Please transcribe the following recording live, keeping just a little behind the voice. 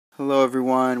Hello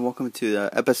everyone, welcome to the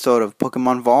episode of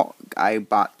Pokemon Vault. I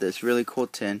bought this really cool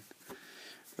tin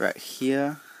right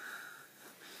here.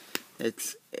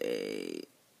 It's a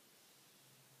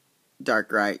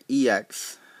Darkrai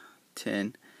EX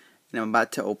tin, and I'm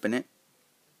about to open it,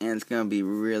 and it's going to be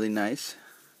really nice.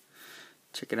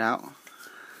 Check it out.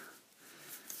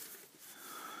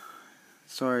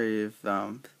 Sorry if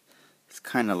it's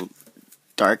kind of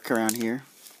dark around here.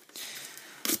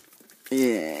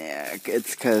 Yeah,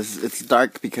 it's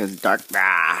dark because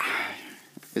Darkrai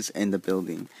is in the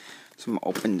building. So I'm gonna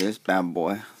open this bad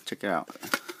boy. Check it out.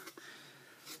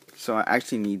 So I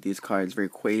actually need these cards.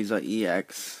 Rayquaza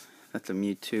EX. That's a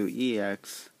Mewtwo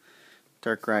EX.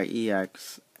 Darkrai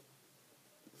EX.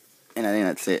 And I think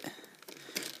that's it.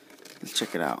 Let's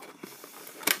check it out.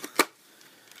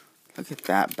 Look at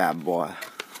that bad boy.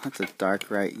 That's a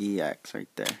Darkrai EX right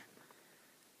there.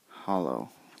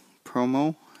 Hollow.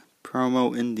 Promo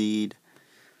indeed.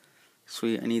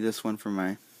 Sweet. I need this one for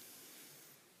my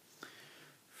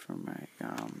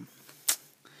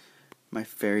my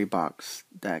fairy box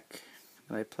deck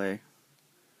that I play.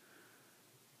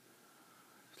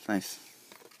 It's nice.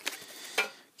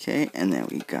 Okay, and then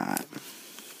we got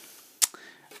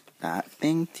that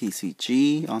thing,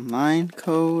 TCG online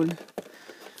code.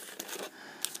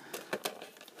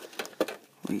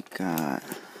 We got,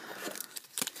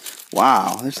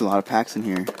 wow, there's a lot of packs in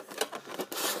here.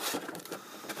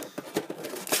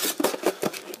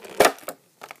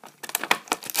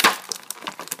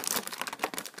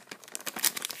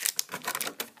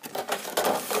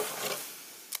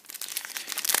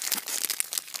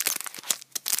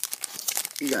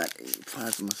 We got a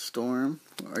Plasma Storm,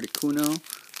 Articuno,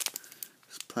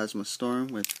 Plasma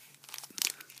Storm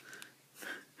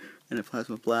and a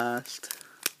Plasma Blast,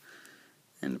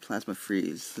 and a Plasma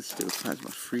Freeze. Let's do a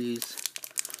Plasma Freeze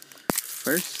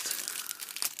first.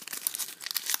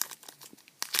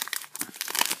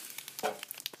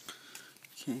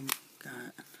 Okay,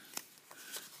 got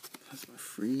Plasma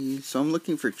Freeze. So I'm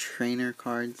looking for trainer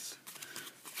cards,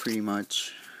 pretty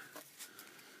much.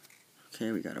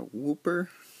 Okay, we got a Wooper.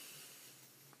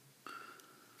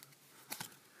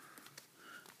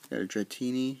 Got a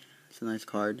Dratini. It's a nice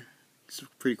card. It's a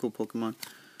pretty cool Pokemon.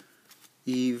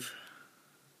 Eve.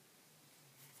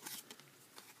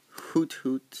 Hoot.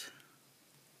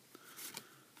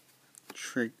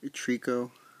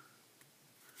 Trico.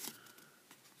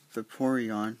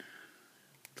 Vaporeon.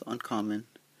 It's uncommon.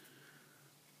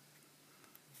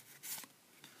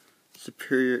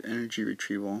 Superior Energy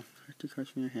Retrieval. 2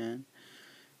 cards from your hand.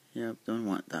 Yep, don't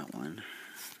want that one.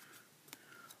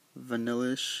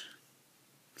 Vanillish.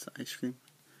 It's ice cream.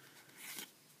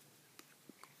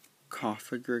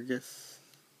 Cofagrigus.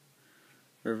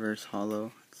 Reverse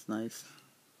Hollow. It's nice.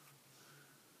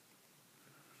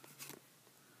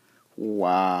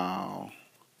 Wow.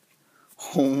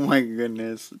 Oh my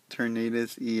goodness.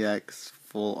 Tornadus EX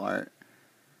full art.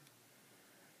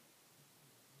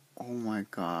 Oh my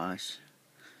gosh.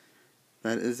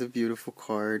 That is a beautiful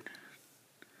card.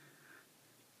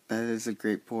 That is a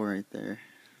great pull right there.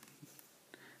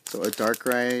 So a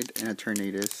Darkrai and a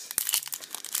Tornadus.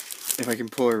 If I can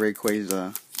pull a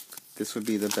Rayquaza, this would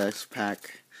be the best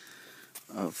pack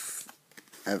of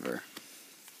ever.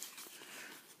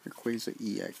 Rayquaza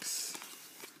EX.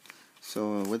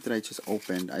 So what did I just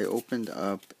open? I opened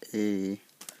up a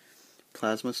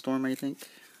Plasma Storm, I think.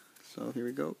 So here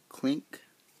we go. Clink.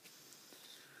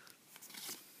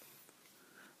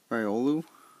 Riolu.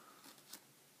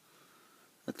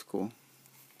 That's cool.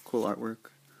 Cool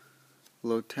artwork.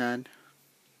 Lotad.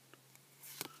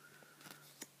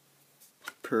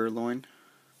 Purloin.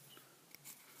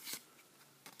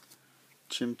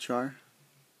 Chimchar.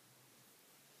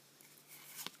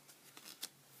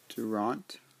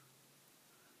 Durant.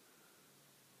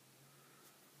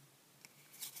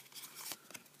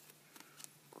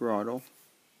 Grotto.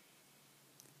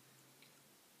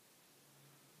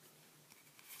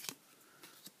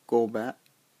 Golbat.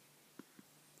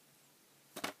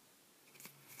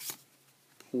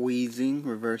 Wheezing,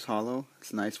 Reverse Hollow.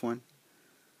 It's a nice one.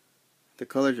 The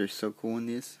colors are so cool in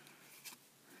these.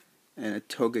 And a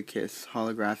Togekiss,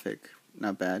 holographic.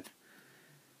 Not bad.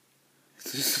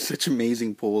 It's just such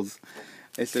amazing pulls.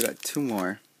 I still got 2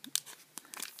 more.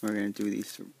 We're going to do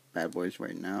these bad boys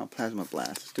right now. Plasma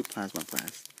Blast. Let's do Plasma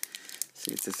Blast.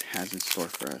 See what this has in store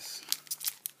for us.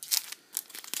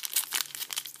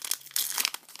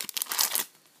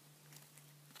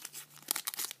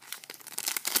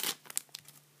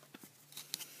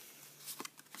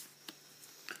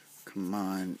 Come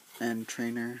on, End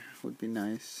Trainer would be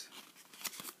nice.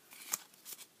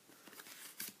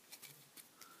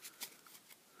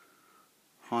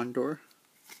 Hondor.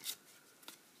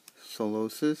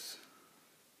 Solosis,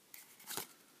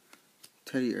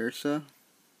 Teddy Ursa,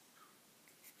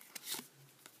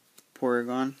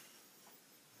 Porygon,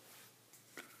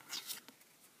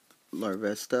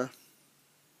 Larvesta,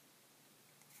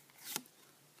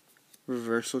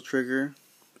 Reversal Trigger,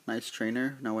 nice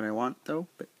trainer, not what I want though,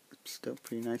 but still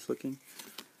pretty nice looking.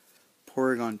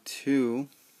 Porygon 2,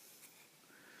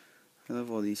 I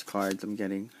love all these cards I'm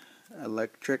getting.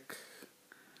 Electric,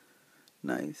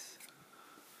 nice.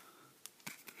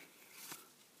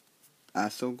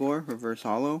 Asogore, Reverse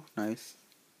Hollow, nice.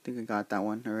 I think I got that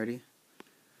one already.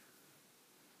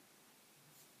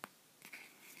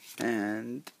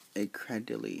 And a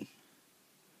Credilly.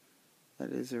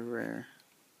 That is a rare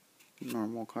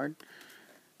normal card.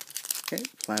 Okay,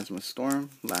 Plasma Storm,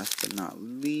 last but not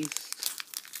least.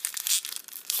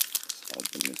 Let's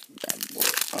open this bad boy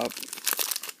up.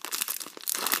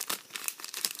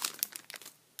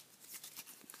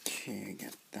 Okay, I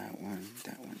got that one,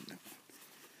 that one, that one.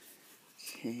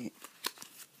 Okay,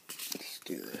 let's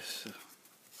do this.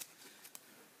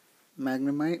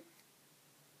 Magnemite,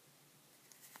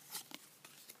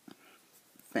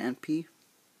 Fanpy,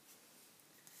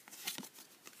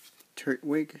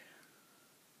 Turtwig,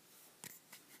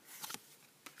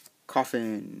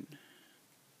 Coffin,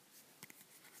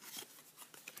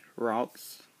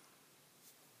 Routes,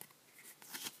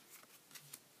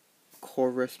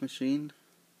 Chorus Machine,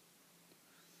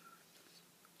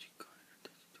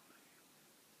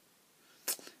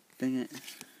 dang it,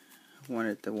 I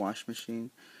wanted the Wash Machine,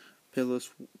 Pillow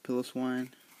Swine,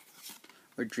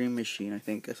 or Dream Machine, I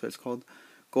think that's what it's called.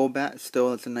 Golbat, still,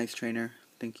 that's a nice trainer.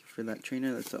 Thank you for that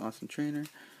trainer, that's an awesome trainer.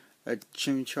 A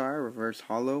Chimchar, Reverse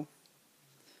Hollow.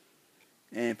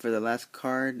 And for the last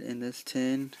card in this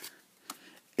tin,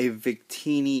 a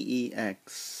Victini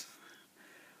EX.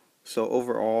 So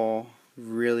overall,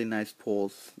 really nice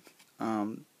pulls.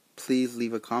 Please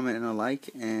leave a comment and a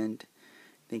like, and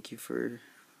thank you for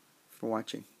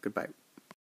watching. Goodbye.